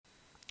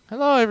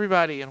Hello,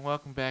 everybody, and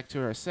welcome back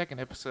to our second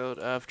episode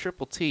of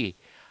Triple T.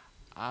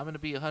 I'm going to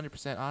be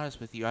 100% honest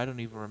with you. I don't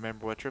even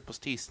remember what Triple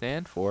T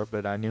stand for,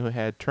 but I knew it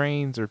had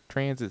trains or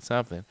transit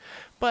something.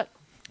 But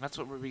that's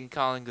what we're being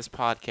calling this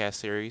podcast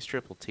series,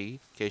 Triple T,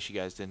 in case you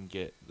guys didn't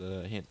get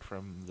the hint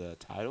from the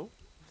title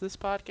of this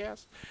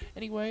podcast.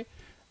 Anyway,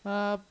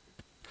 uh,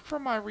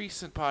 from my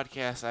recent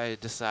podcast, I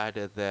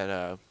decided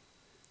that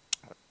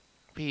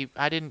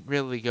I didn't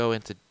really go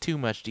into too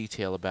much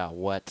detail about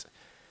what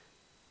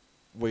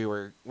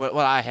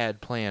I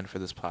had planned for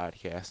this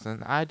podcast,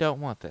 and I don't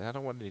want that. I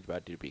don't want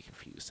anybody to be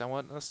confused. I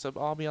want us to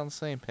all be on the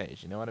same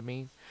page. You know what I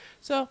mean?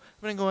 So I'm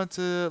gonna go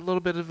into a little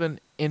bit of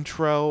an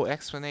intro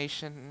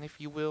explanation,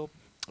 if you will,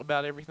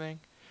 about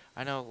everything.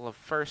 I know the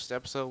first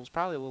episode was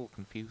probably a little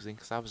confusing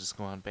because I was just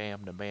going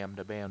bam to bam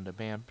to bam to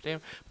bam to bam,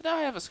 but now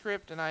I have a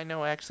script and I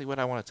know actually what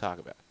I want to talk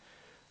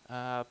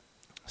about.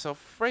 So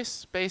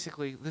first,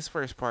 basically, this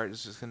first part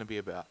is just gonna be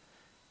about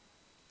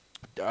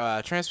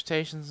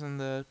transportation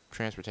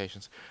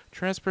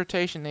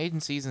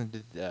agencies in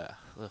the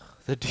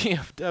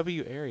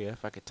DFW area,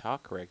 if I could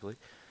talk correctly.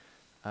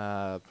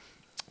 Uh,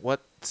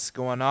 what's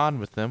going on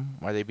with them?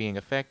 Are they being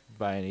affected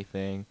by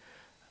anything?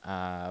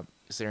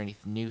 Is there any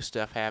new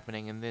stuff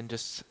happening? And then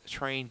just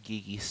train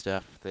geeky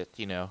stuff that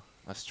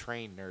us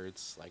train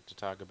nerds like to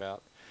talk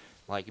about,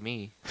 like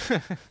me.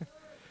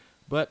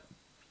 But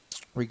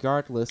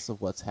regardless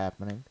of what's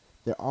happening,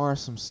 there are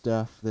some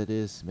stuff that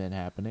is been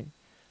happening.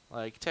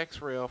 Like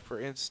TexRail,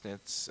 for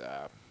instance,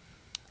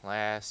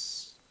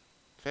 last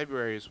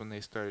February is when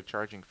they started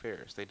charging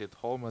fares. They did the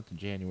whole month of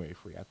January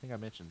free. I think I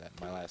mentioned that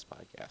in my last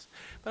podcast.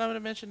 But I'm going to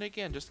mention it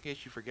again just in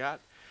case you forgot.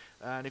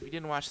 And if you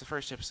didn't watch the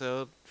first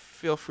episode,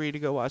 feel free to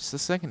go watch the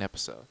second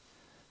episode.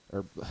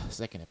 Or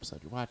second episode.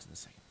 You're watching the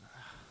second.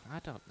 I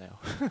don't know.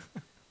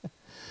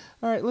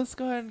 Alright, let's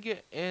go ahead and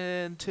get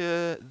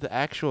into the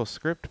actual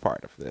script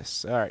part of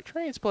this. Alright,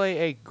 trains play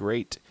a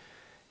great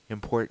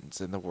importance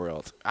in the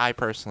world. I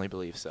personally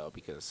believe so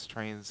because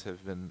trains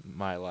have been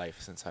my life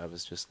since I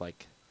was just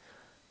like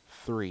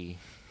 3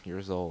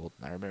 years old.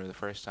 I remember the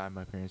first time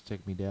my parents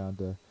took me down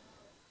to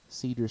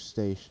Cedars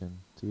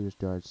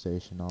Dart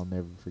Station. I'll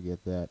never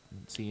forget that.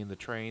 And seeing the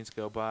trains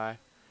go by,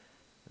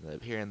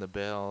 and hearing the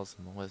bells,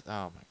 and oh my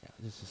god,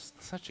 this is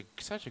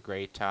such a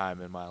great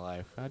time in my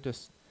life. It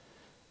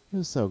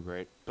was so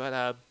great.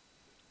 But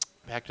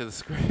back to the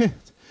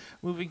script.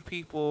 moving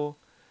people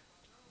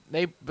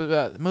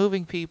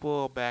moving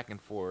people back and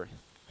forth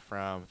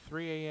from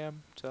 3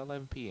 a.m. to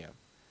 11 p.m.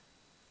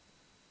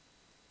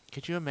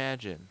 Could you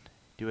imagine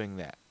doing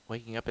that?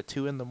 Waking up at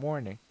 2 in the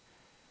morning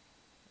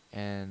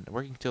and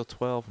working till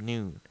 12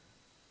 noon.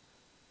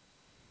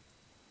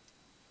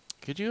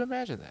 Could you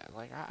imagine that?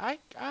 Like,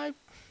 I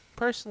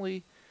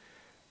personally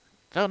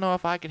don't know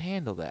if I could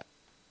handle that.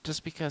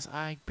 Just because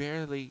I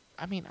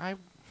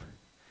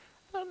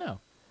don't know.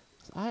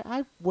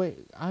 I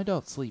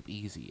don't sleep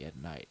easy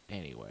at night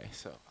anyway,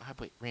 so I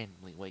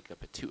randomly wake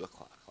up at 2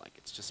 o'clock, like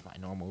it's just my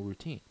normal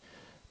routine.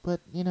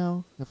 But,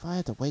 if I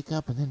had to wake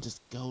up and then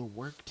just go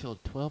work till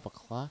 12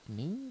 o'clock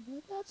noon,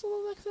 that's a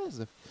little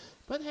excessive.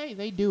 But hey,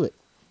 they do it.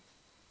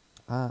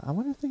 I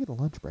wonder if they get a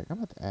lunch break. I'm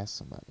going to have to ask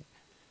somebody.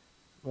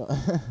 Well,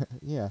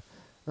 yeah.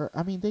 Or,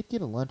 they'd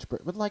get a lunch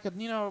break, but like a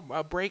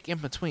break in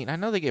between. I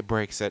know they get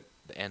breaks at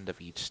the end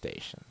of each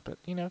station, but,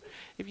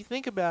 if you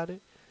think about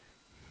it,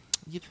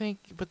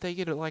 but they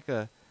get like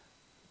a.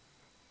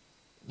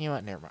 You know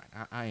what? Never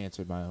mind. I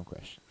answered my own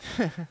question.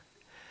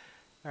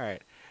 All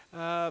right.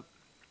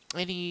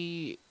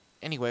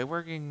 Anyway,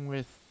 working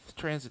with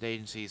transit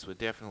agencies would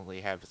definitely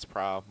have its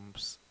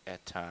problems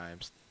at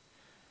times.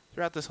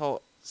 Throughout this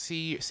whole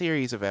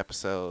series of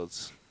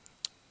episodes,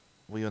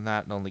 we will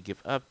not only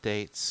give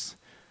updates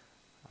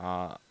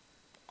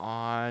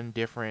on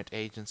different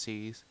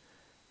agencies,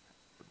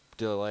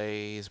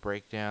 delays,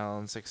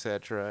 breakdowns,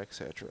 etc.,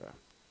 etc.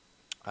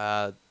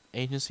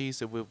 Agencies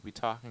that we'll be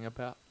talking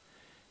about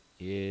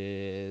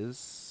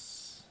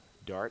is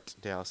DART,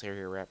 Dallas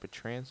Area Rapid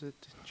Transit,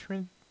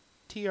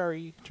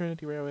 TRE,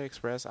 Trinity Railway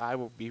Express. I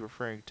will be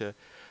referring to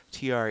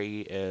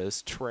TRE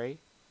as Trey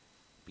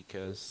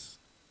because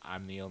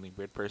I'm the only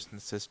weird person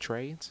that says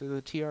Trey instead of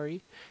the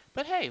TRE.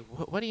 But hey,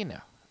 what do you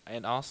know?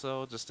 And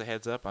also, just a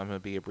heads up, I'm going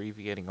to be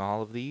abbreviating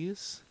all of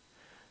these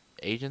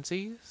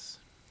agencies.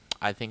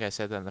 I think I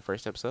said that in the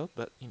first episode,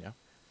 but,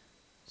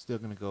 still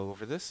going to go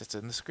over this. It's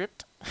in the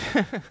script.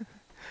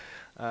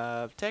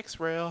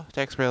 TexRail.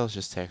 TexRail is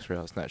just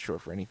TexRail. It's not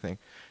short for anything.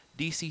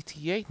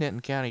 DCTA,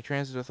 Denton County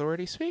Transit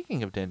Authority.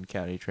 Speaking of Denton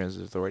County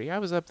Transit Authority, I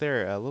was up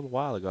there a little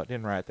while ago. I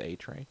didn't ride the A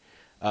train.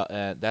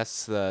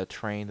 That's the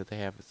train that they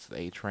have. It's the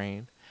A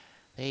train.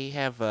 They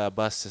have a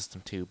bus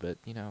system too, but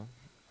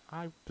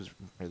I was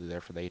really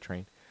there for the A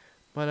train.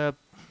 But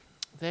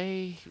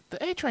the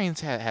A train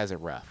has it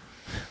rough,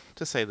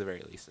 to say the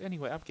very least.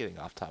 Anyway, I'm getting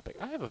off topic.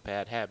 I have a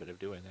bad habit of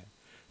doing that.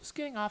 Just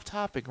getting off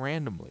topic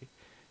randomly.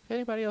 If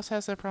anybody else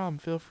has that problem,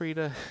 feel free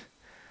to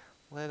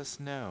let us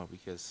know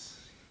because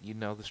you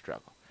know the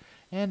struggle.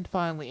 And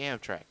finally,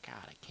 Amtrak.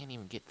 God, I can't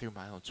even get through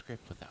my own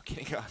script without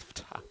getting off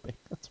topic.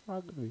 What's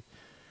wrong with me?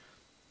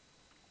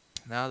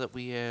 now that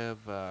we have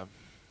that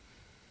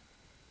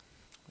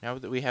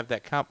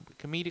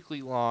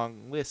comedically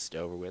long list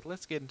over with,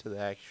 let's get into the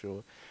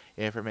actual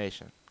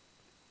information.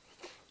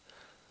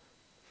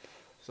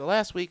 So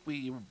last week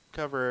we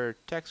covered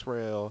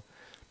TexRail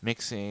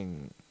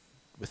mixing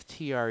with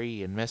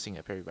TRE and messing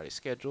up everybody's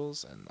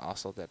schedules, and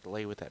also that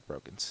delay with that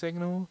broken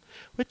signal,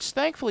 which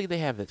thankfully they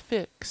have it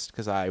fixed,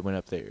 because I went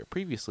up there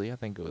previously. I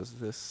think it was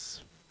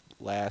this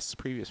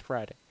previous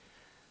Friday.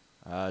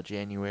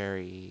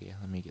 January,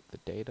 let me get the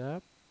date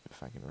up,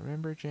 if I can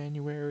remember,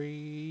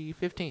 January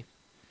 15th.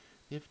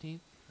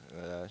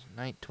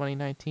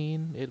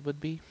 2019 it would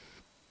be.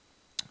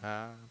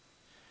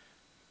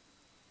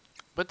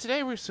 But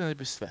today we're going to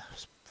be,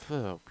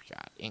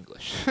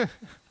 English.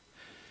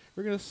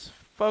 We're going to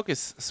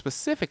focus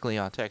specifically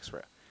on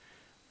TexRail.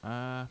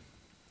 Now,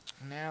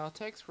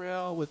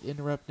 TexRail, with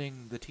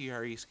interrupting the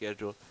TRE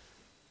schedule,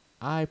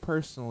 I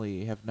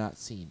personally have not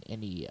seen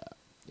any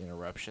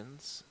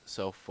interruptions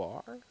so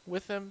far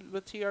with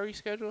TRE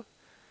schedule.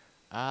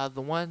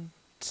 The one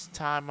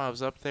time I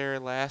was up there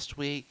last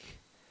week,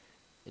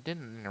 it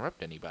didn't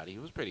interrupt anybody.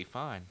 It was pretty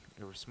fine.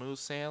 It was smooth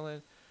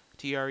sailing.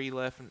 TRE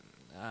left,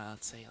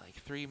 let's say like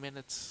 3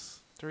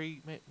 minutes,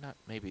 not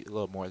maybe a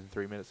little more than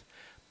 3 minutes,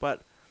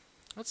 but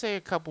let's say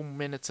a couple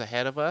minutes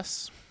ahead of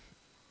us,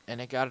 and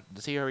the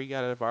TRE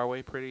got out of our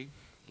way pretty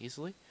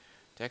easily.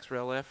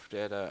 TexRail left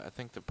at I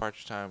think the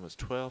departure time was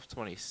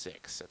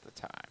 12:26 at the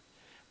time,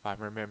 if I'm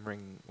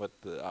remembering what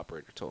the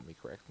operator told me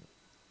correctly.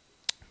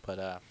 But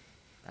I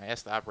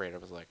asked the operator, I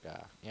was like,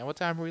 what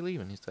time are we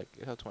leaving? He's like,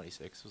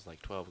 26. It was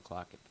like 12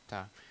 o'clock at the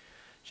time.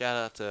 Shout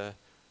out to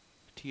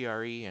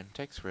TRE and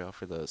TexRail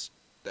for those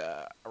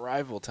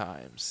arrival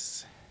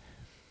times.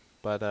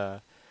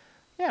 But,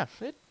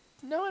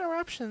 no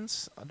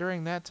interruptions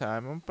during that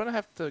time. I'm going to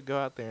have to go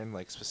out there and,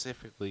 like,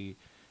 specifically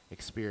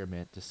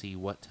experiment to see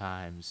what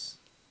times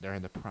they're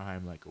in the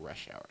prime, like,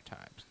 rush hour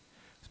times.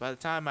 So by the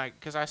time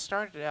because I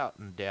started out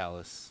in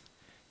Dallas,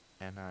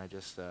 and I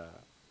just,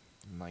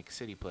 in, like,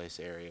 City Place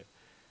area,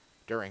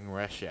 during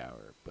rush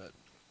hour, but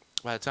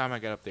by the time I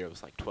got up there, it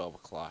was like 12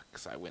 o'clock,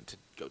 because I went to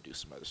go do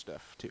some other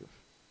stuff, too.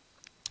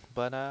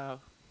 But, by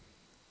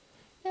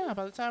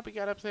the time we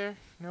got up there,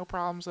 no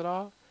problems at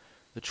all.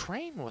 The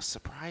train was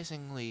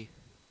surprisingly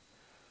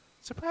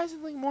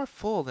more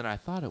full than I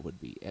thought it would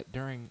be it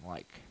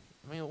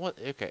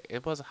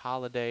was a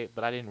holiday,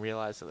 but I didn't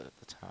realize it at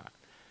the time.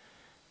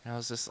 And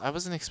I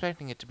wasn't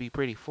expecting it to be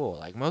pretty full.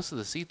 Like, most of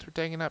the seats were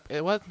taken up.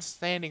 It wasn't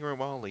standing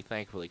room only,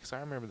 thankfully, because I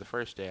remember the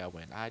first day I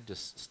went, I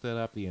just stood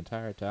up the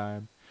entire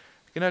time.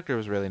 The conductor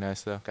was really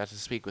nice, though. Got to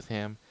speak with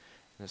him.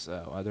 This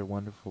other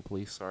wonderful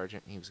police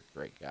sergeant. He was a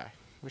great guy.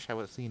 Wish I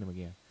would have seen him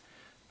again.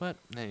 But,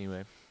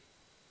 anyway.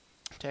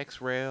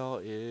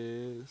 TexRail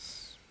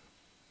is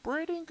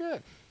pretty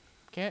good.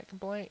 Can't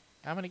complain.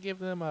 I'm going to give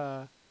them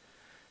I'd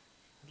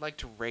like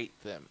to rate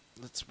them.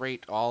 Let's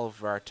rate all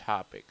of our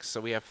topics.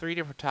 So we have 3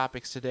 different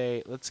topics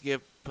today. Let's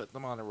put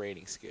them on a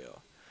rating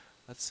scale.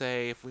 Let's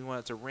say if we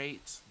wanted to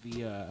rate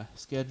the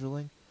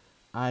scheduling,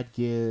 I'd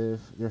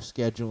give their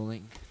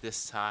scheduling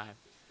this time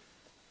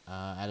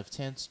out of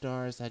 10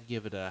 stars. I'd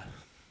give it a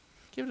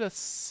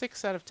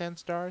 6 out of 10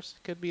 stars.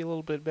 Could be a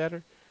little bit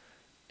better.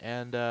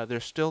 And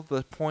there's still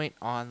the point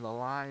on the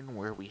line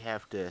where we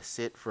have to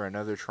sit for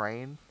another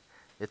train.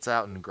 It's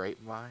out in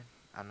Grapevine.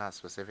 I'm not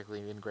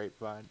specifically in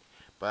Grapevine,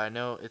 but I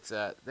know it's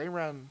they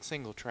run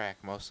single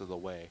track most of the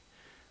way.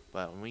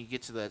 But when we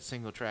get to that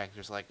single track,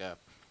 there's like a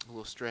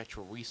little stretch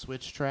where we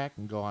switch track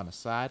and go on a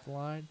side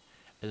line,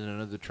 and then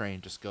another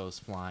train just goes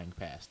flying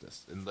past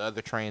us. And the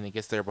other train that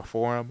gets there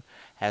before them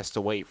has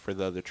to wait for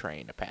the other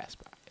train to pass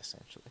by,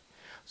 essentially.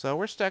 So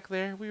we're stuck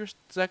there. We were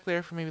stuck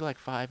there for maybe like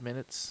 5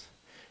 minutes.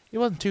 It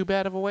wasn't too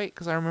bad of a wait,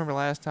 because I remember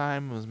last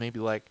time it was maybe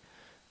like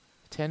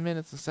 10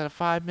 minutes instead of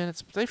 5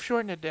 minutes. But they've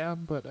shortened it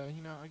down, but, I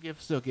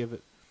still give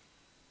it.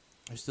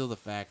 There's still the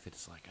fact that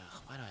it's like,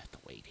 why do I have to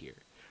wait here?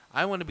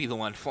 I want to be the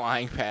one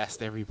flying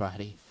past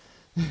everybody.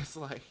 It's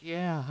like, you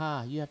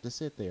have to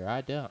sit there.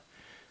 I don't.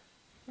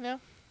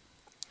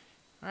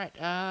 Alright,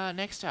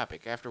 next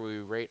topic. After we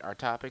rate our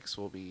topics,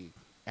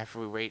 after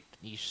we rate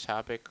each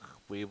topic,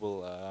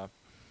 or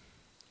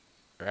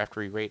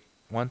after we rate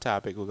one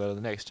topic, we'll go to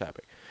the next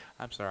topic.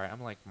 I'm sorry,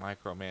 I'm like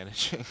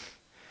micromanaging. I'm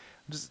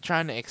just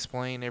trying to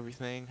explain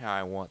everything, how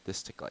I want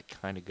this to like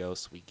kind of go,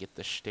 so we get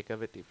the shtick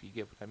of it, if you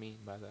get what I mean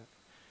by that.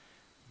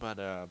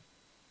 But,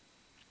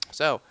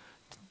 so,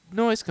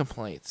 noise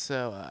complaints.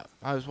 So,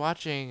 I was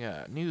watching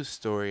a news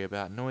story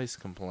about noise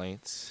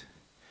complaints,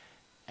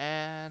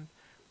 and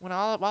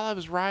while I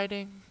was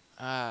riding,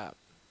 I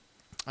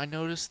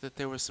noticed that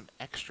there was some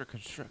extra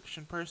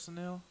construction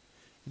personnel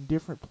in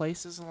different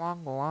places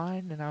along the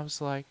line, and I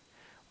was like,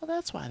 well,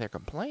 that's why they're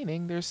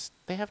complaining.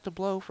 They have to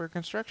blow for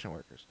construction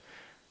workers.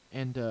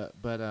 And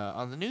but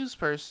on the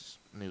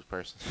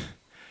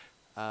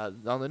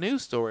on the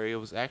news story, it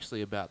was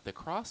actually about the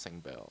crossing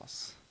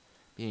bells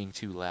being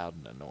too loud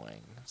and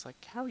annoying. It's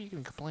like, how are you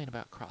going to complain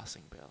about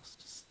crossing bells?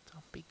 Just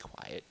don't be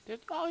quiet. You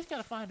always got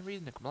to find a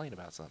reason to complain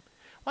about something.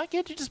 Why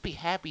can't you just be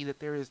happy that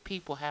there is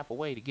people half a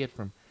way to get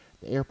from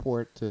the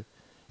airport to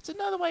It's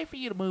another way for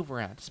you to move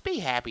around. Just be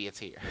happy it's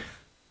here.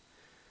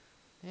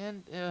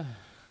 And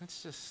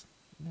it's just,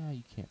 no,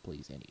 you can't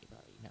please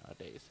anybody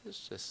nowadays.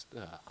 It's just,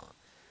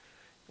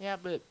 yeah,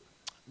 but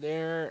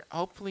they're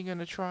hopefully going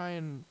to try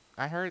and,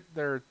 I heard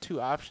there are two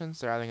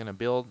options. They're either going to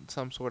build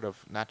some sort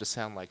of, not to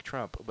sound like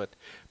Trump, but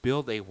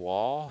build a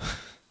wall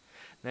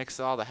next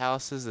to all the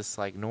houses, this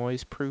like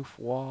noise-proof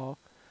wall,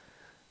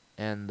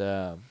 and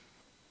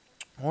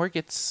or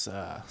gets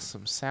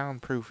some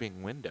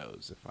soundproofing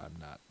windows, if I'm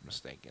not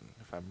mistaken,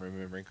 if I'm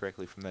remembering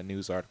correctly from that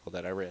news article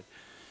that I read.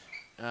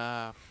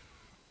 And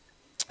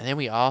then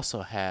we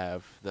also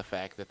have the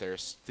fact that they're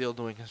still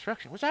doing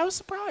construction, which I was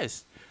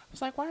surprised. I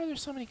was like, why are there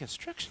so many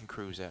construction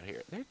crews out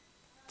here? They're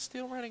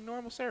still running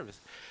normal service.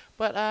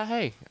 But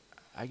hey,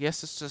 I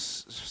guess it's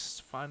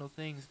just final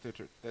things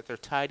that they're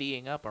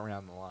tidying up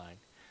around the line.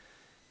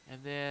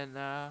 And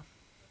then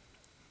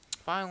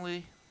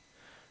finally,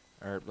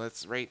 or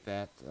let's rate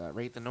that.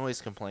 Rate the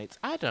noise complaints.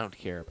 I don't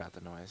care about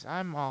the noise.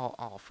 I'm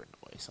all for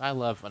noise. I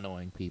love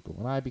annoying people.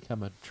 When I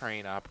become a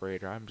train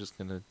operator, I'm just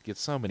gonna get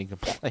so many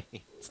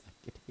complaints.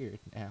 I can hear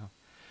it now.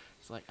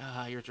 It's like,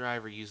 your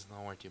driver using the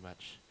horn too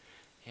much.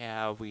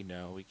 Yeah, we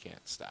know. We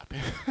can't stop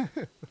him.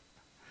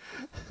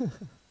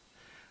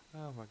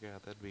 Oh my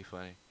god, that'd be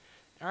funny.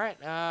 All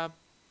right.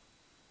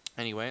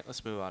 Anyway,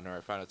 let's move on to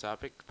our final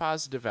topic: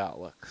 positive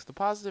outlooks. The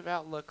positive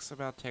outlooks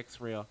about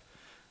TexRail.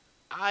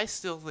 I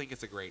still think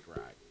it's a great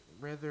ride.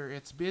 Whether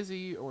it's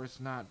busy or it's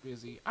not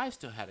busy, I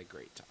still had a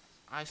great time.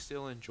 I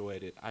still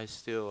enjoyed it. I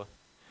still,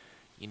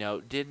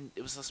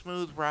 it was a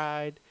smooth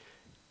ride.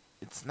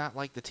 It's not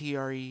like the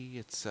TRE.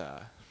 It's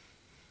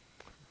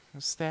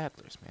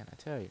Stadlers, man, I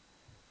tell you.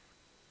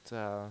 It's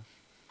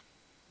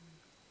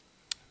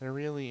they're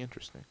really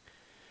interesting.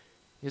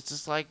 It's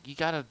just like you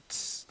have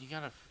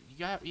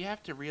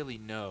to really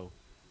know,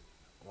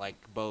 like,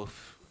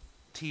 both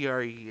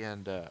TRE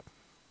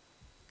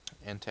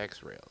and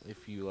TexRail.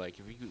 If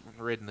you've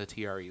ridden the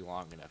TRE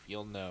long enough,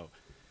 you'll know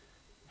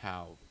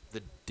how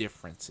the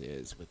difference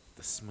is with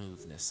the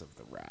smoothness of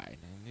the ride,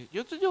 and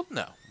you'll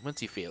know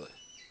once you feel it.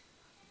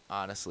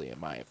 Honestly, in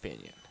my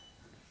opinion.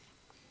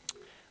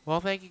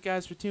 Well, thank you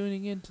guys for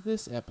tuning in to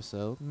this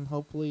episode, and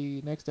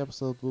hopefully next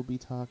episode we'll be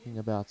talking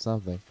about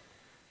something.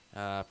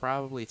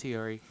 Probably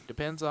TRE.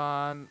 Depends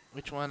on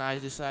which one I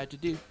decide to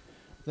do.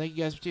 Thank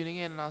you guys for tuning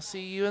in, and I'll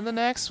see you in the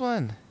next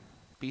one.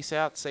 Peace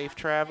out, safe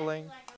traveling.